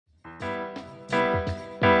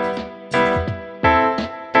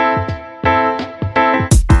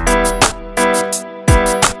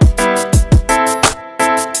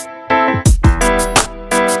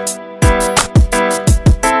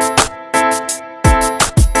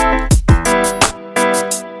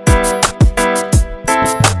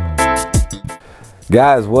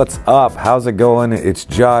Guys, what's up? How's it going? It's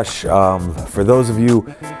Josh. For those of you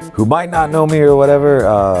who might not know me or whatever,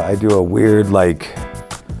 I do a weird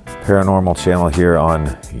paranormal channel here on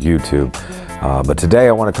YouTube. But today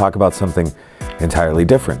I want to talk about something entirely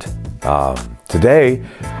different. Today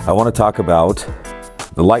I want to talk about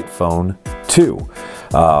the Lightphone 2.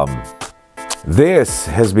 This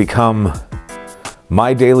has become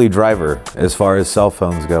my daily driver as far as cell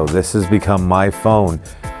phones go. This has become my phone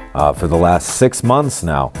for the last 6 months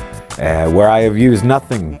now, where I have used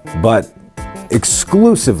nothing but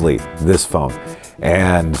exclusively this phone.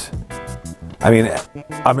 And I mean,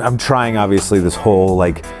 I'm trying obviously this whole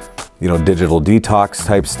digital detox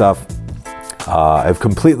type stuff. I've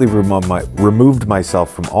completely removed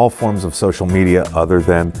myself from all forms of social media other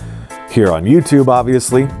than here on YouTube,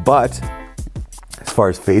 obviously. But as far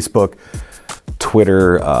as Facebook,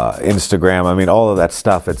 Twitter, Instagram, I mean, all of that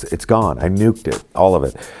stuff, it's gone. I nuked it, all of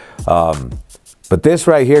it. But this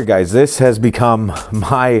right here, guys, this has become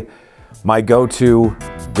my go-to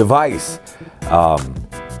device,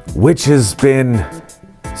 which has been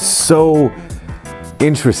so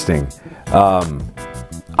interesting.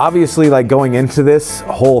 Obviously, going into this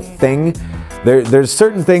whole thing, there's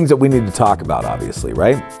certain things that we need to talk about, obviously,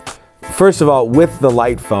 right? First of all, with the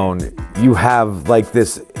Lightphone, you have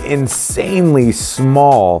this insanely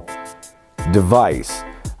small device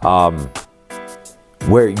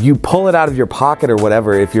where you pull it out of your pocket or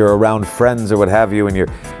whatever if you're around friends or what have you, and you're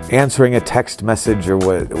answering a text message or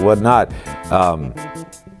whatnot.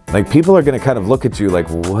 People are going to kind of look at you like,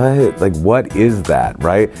 what is that,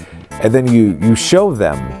 right? And then you show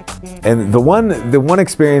them. And the one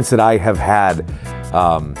experience that I have had,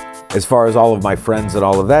 as far as all of my friends and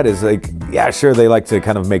all of that, is yeah, sure, they like to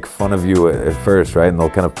kind of make fun of you at first, right? And they'll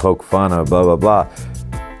kind of poke fun or blah, blah, blah.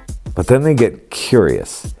 But then they get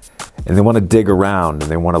curious and they want to dig around and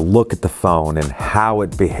they want to look at the phone and how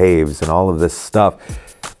it behaves and all of this stuff.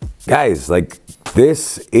 Guys,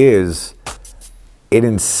 this is an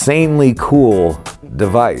insanely cool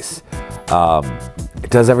device. It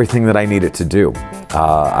does everything that I need it to do.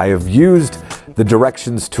 I have used the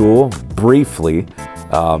directions tool briefly,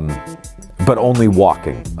 but only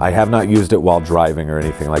walking. I have not used it while driving or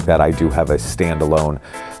anything like that. I do have a standalone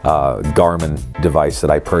Garmin device that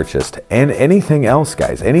I purchased. And anything else,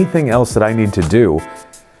 guys, anything else that I need to do,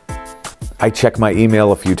 I check my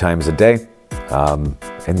email a few times a day.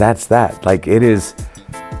 And that's that. It is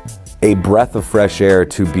a breath of fresh air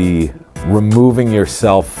to be removing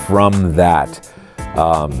yourself from that.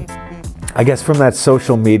 I guess from that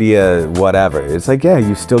social media, whatever. It's yeah,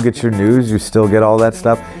 you still get your news, you still get all that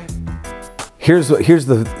stuff. Here's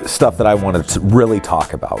the stuff that I wanted to really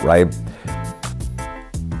talk about, right?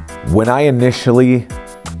 When I initially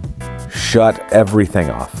shut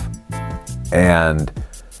everything off and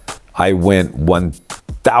I went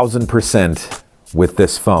 1000% with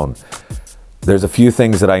this phone, there's a few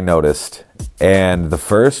things that I noticed. And the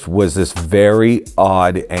first was this very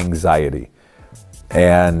odd anxiety.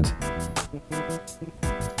 And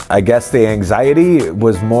I guess the anxiety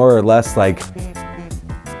was more or less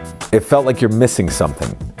it felt like you're missing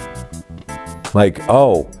something.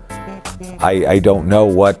 Oh, I don't know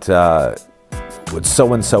what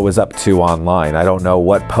so-and-so is up to online. I don't know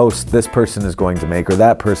what post this person is going to make or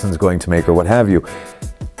that person's going to make or what have you.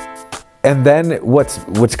 And then what's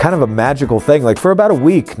kind of a magical thing, for about a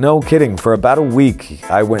week, no kidding, for about a week,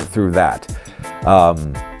 I went through that.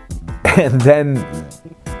 And then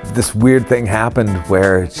this weird thing happened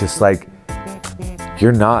where it's just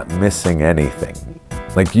you're not missing anything.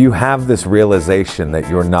 You have this realization that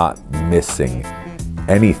you're not missing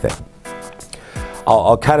anything.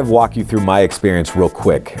 I'll kind of walk you through my experience real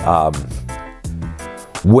quick.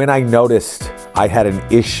 When I noticed I had an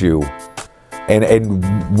issue and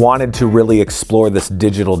wanted to really explore this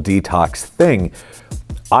digital detox thing,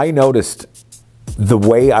 I noticed the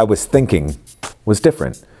way I was thinking was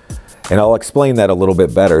different. And I'll explain that a little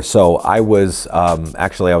bit better. So I was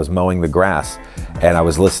mowing the grass and I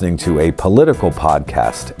was listening to a political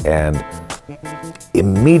podcast, and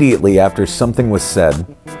immediately after something was said,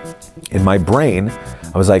 in my brain,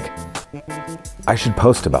 I was I should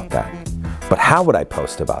post about that. But how would I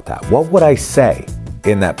post about that? What would I say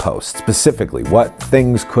in that post specifically? What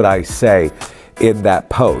things could I say in that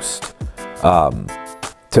post to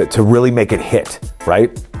really make it hit,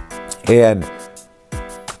 right? And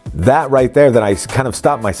that right there, then I kind of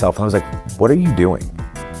stopped myself and I was what are you doing?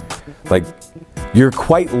 You're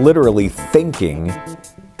quite literally thinking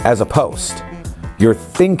as a post. You're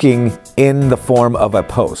thinking in the form of a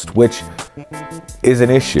post, which is an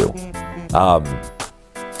issue.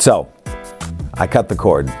 So I cut the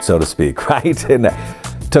cord, so to speak, right? And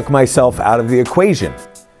took myself out of the equation.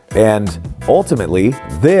 And ultimately,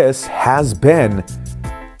 this has been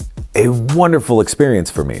a wonderful experience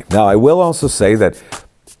for me. Now, I will also say that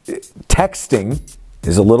texting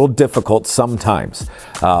is a little difficult sometimes.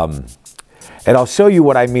 And I'll show you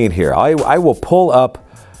what I mean here. I will pull up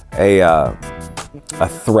a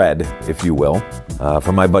thread, if you will,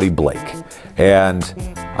 from my buddy Blake. And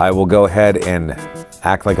I will go ahead and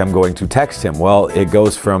act like I'm going to text him. Well, it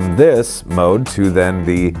goes from this mode to then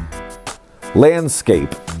the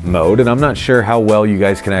landscape mode. And I'm not sure how well you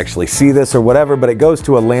guys can actually see this or whatever, but it goes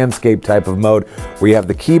to a landscape type of mode where you have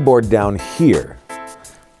the keyboard down here.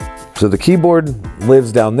 So the keyboard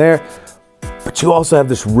lives down there, but you also have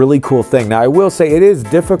this really cool thing. Now, I will say it is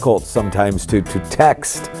difficult sometimes to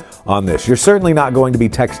text on this. You're certainly not going to be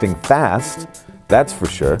texting fast, that's for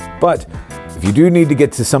sure. But if you do need to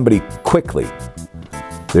get to somebody quickly,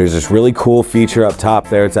 there's this really cool feature up top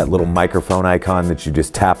there. It's that little microphone icon that you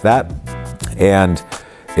just tap that, and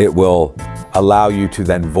it will allow you to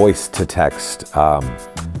then voice to text.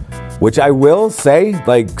 Which I will say,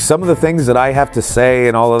 like some of the things that I have to say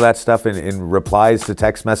and all of that stuff in replies to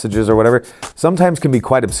text messages or whatever, sometimes can be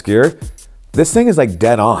quite obscure. This thing is like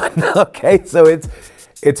dead on, okay? So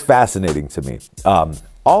it's fascinating to me.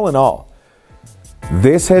 All in all,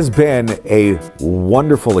 this has been a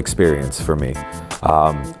wonderful experience for me.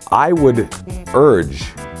 I would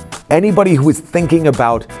urge anybody who is thinking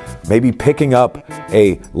about maybe picking up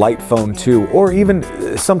a Light Phone 2 or even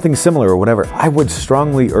something similar or whatever, I would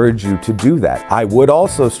strongly urge you to do that. I would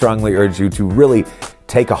also strongly urge you to really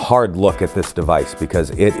take a hard look at this device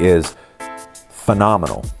because it is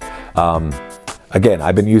phenomenal. Again,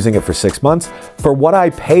 I've been using it for 6 months. For what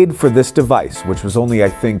I paid for this device, which was only, I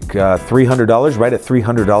think, $300, right at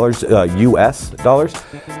 $300 US dollars,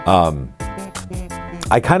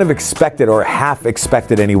 I kind of expected, or half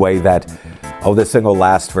expected anyway, that, oh, this thing will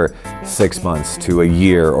last for 6 months to a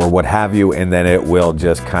year or what have you, and then it will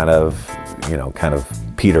just kind of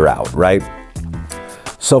peter out, right?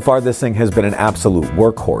 So far, this thing has been an absolute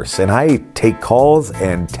workhorse, and I take calls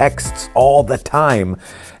and texts all the time,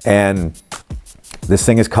 and this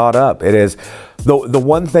thing is caught up. It is. The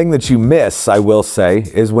one thing that you miss, I will say,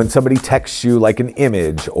 is when somebody texts you like an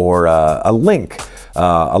image or a link.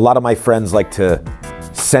 A lot of my friends like to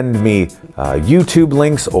send me YouTube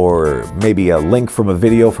links or maybe a link from a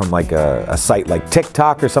video from like a site like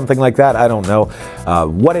TikTok or something like that. I don't know.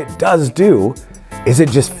 What it does do is it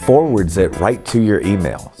just forwards it right to your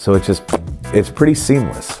email. So it's pretty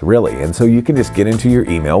seamless, really. And so you can just get into your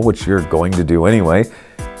email, which you're going to do anyway,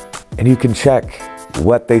 and you can check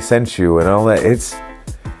what they sent you and all that.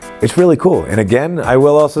 It's really cool. And again, I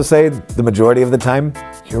will also say the majority of the time,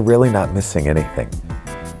 you're really not missing anything.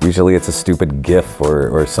 Usually it's a stupid GIF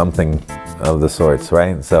or something of the sorts,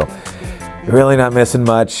 right? So you're really not missing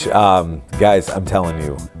much. Guys, I'm telling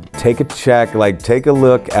you, take a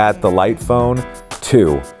look at the Light Phone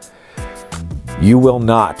 2. You will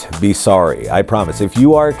not be sorry, I promise. If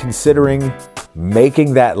you are considering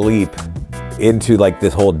making that leap into like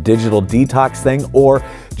this whole digital detox thing, or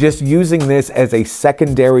just using this as a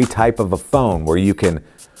secondary type of a phone where you can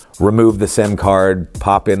remove the SIM card,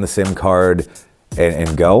 pop in the SIM card,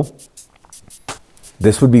 and go,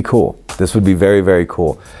 this would be cool. This would be very, very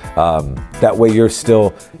cool. That way you're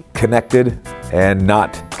still connected and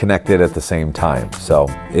not connected at the same time. So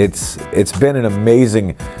it's been an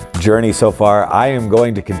amazing journey so far. I am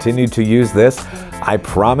going to continue to use this. I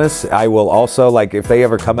promise. I will also, like, if they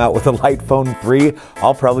ever come out with a Light Phone 3,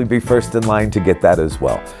 I'll probably be first in line to get that as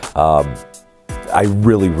well. I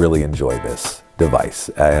really, really enjoy this device.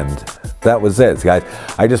 And that was it, guys.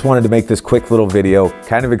 I just wanted to make this quick little video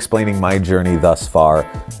kind of explaining my journey thus far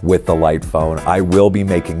with the Light Phone. I will be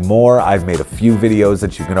making more. I've made a few videos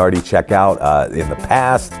that you can already check out in the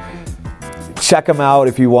past. Check them out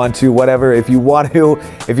if you want to, whatever. If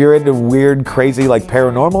you're into weird, crazy, like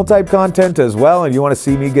paranormal type content as well, and you want to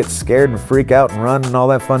see me get scared and freak out and run and all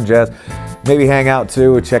that fun jazz, maybe hang out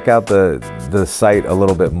too, check out the site a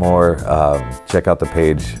little bit more, check out the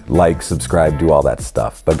page, like, subscribe, do all that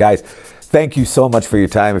stuff. But guys, thank you so much for your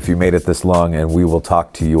time if you made it this long, and we will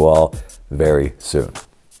talk to you all very soon.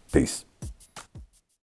 Peace.